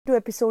to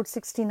episode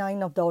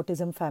 69 of the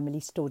Autism Family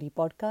Story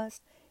podcast.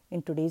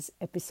 In today's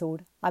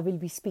episode, I will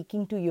be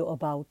speaking to you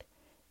about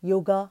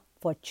yoga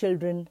for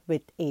children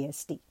with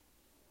ASD.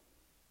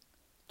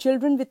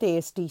 Children with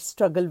ASD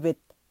struggle with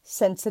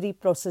sensory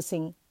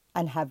processing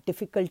and have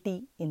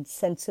difficulty in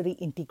sensory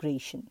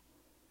integration.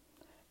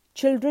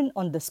 Children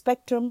on the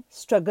spectrum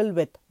struggle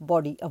with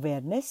body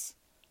awareness,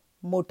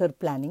 motor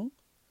planning,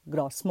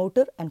 gross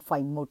motor and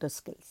fine motor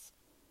skills.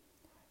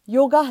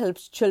 Yoga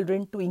helps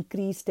children to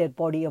increase their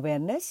body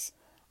awareness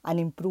and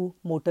improve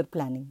motor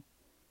planning.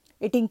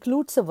 It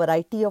includes a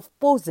variety of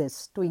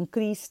poses to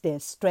increase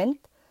their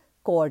strength,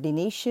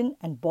 coordination,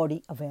 and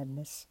body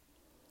awareness.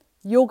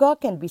 Yoga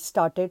can be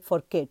started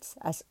for kids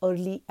as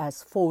early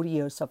as 4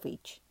 years of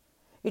age.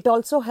 It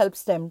also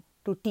helps them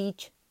to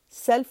teach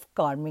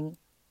self-calming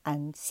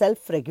and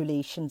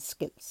self-regulation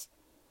skills.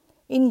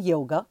 In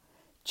yoga,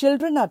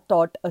 children are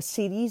taught a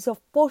series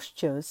of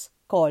postures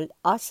called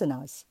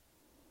asanas.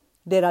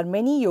 There are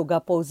many yoga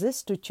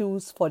poses to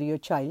choose for your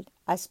child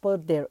as per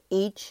their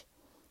age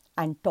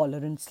and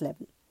tolerance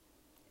level.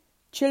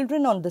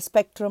 Children on the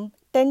spectrum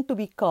tend to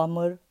be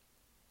calmer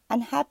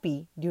and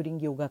happy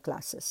during yoga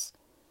classes.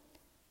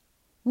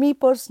 Me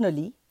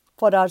personally,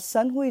 for our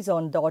son who is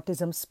on the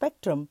autism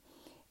spectrum,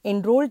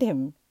 enrolled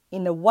him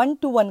in a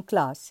one-to-one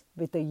class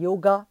with a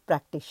yoga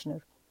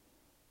practitioner.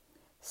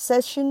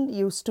 Session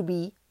used to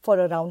be for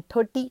around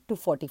 30 to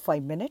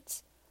 45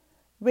 minutes,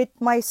 with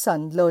my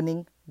son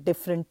learning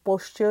different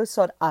postures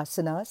or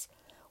asanas,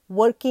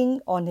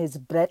 working on his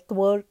breath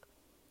work,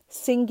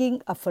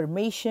 singing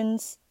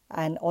affirmations,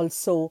 and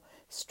also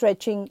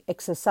stretching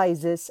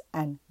exercises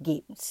and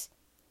games.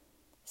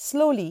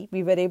 Slowly,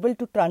 we were able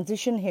to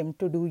transition him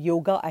to do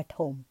yoga at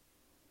home.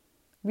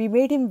 We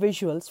made him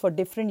visuals for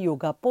different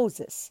yoga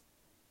poses.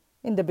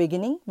 In the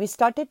beginning, we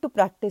started to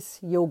practice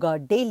yoga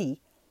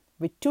daily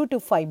with 2 to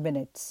 5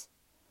 minutes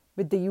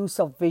with the use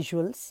of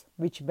visuals,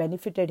 which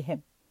benefited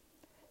him.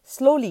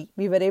 Slowly,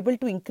 we were able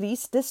to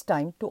increase this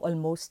time to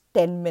almost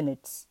 10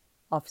 minutes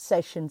of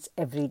sessions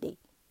every day.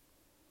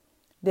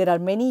 There are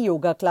many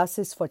yoga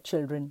classes for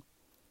children.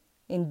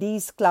 In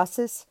these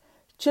classes,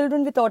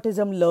 children with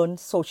autism learn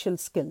social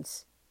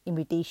skills,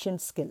 imitation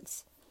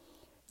skills.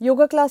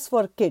 Yoga class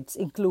for kids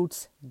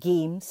includes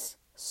games,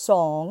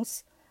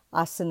 songs,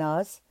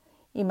 asanas,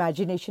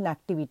 imagination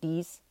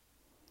activities,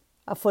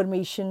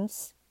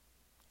 affirmations,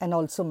 and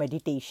also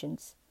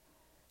meditations.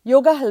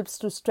 Yoga helps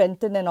to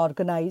strengthen and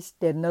organize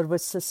their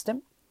nervous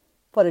system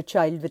for a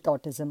child with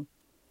autism.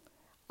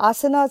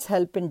 Asanas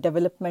help in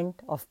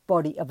development of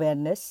body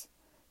awareness,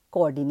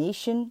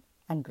 coordination,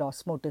 and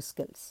gross motor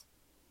skills.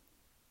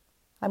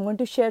 I'm going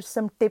to share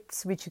some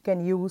tips which you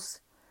can use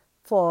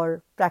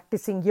for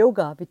practicing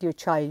yoga with your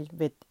child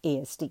with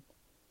ASD.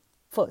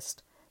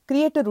 First,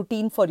 create a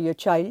routine for your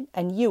child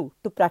and you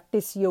to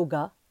practice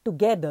yoga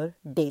together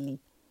daily.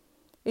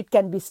 It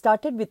can be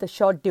started with a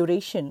short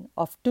duration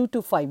of 2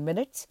 to 5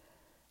 minutes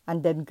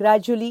and then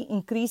gradually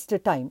increase the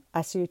time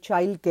as your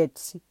child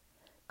gets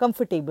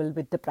comfortable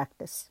with the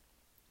practice.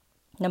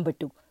 Number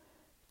 2,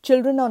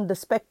 children on the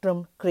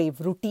spectrum crave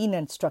routine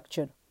and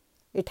structure.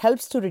 It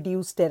helps to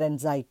reduce their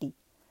anxiety.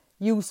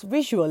 Use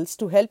visuals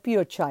to help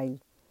your child.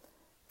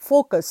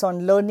 Focus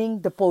on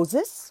learning the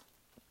poses.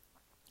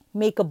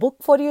 Make a book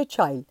for your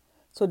child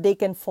so they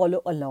can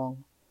follow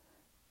along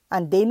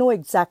and they know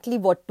exactly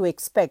what to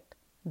expect,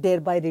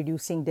 thereby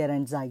reducing their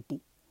anxiety.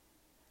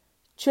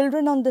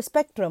 Children on the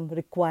spectrum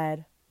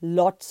require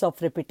lots of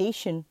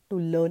repetition to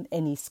learn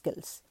any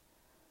skills.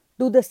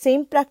 Do the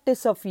same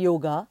practice of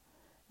yoga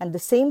and the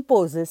same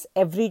poses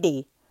every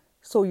day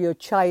so your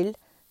child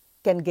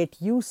can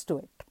get used to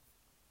it.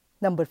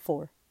 Number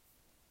 4,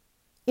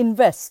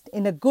 invest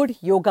in a good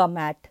yoga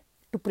mat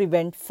to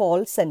prevent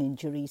falls and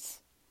injuries.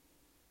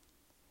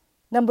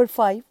 Number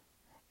 5,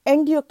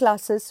 end your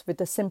classes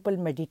with a simple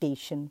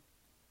meditation.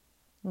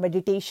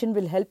 Meditation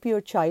will help your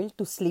child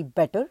to sleep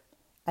better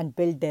and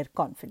build their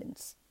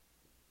confidence.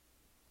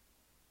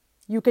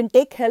 You can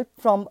take help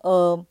from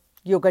a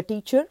yoga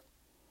teacher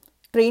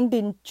trained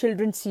in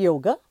children's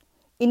yoga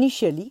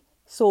initially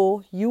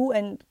so you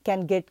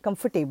can get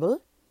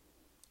comfortable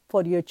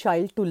for your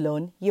child to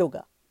learn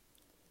yoga.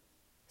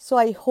 So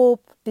I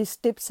hope these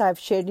tips I have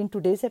shared in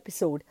today's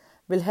episode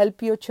will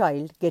help your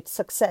child get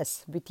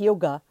success with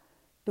yoga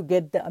to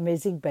get the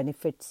amazing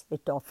benefits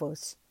it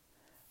offers.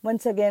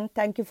 Once again,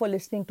 thank you for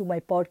listening to my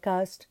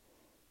podcast.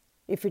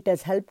 If it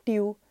has helped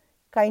you,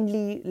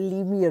 kindly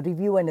leave me a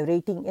review and a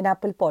rating in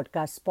Apple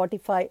Podcasts,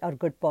 Spotify, or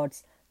Good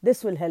Pods.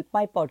 This will help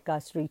my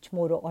podcast reach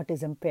more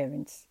autism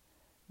parents.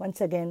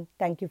 Once again,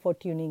 thank you for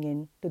tuning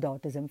in to the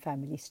Autism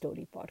Family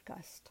Story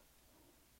podcast.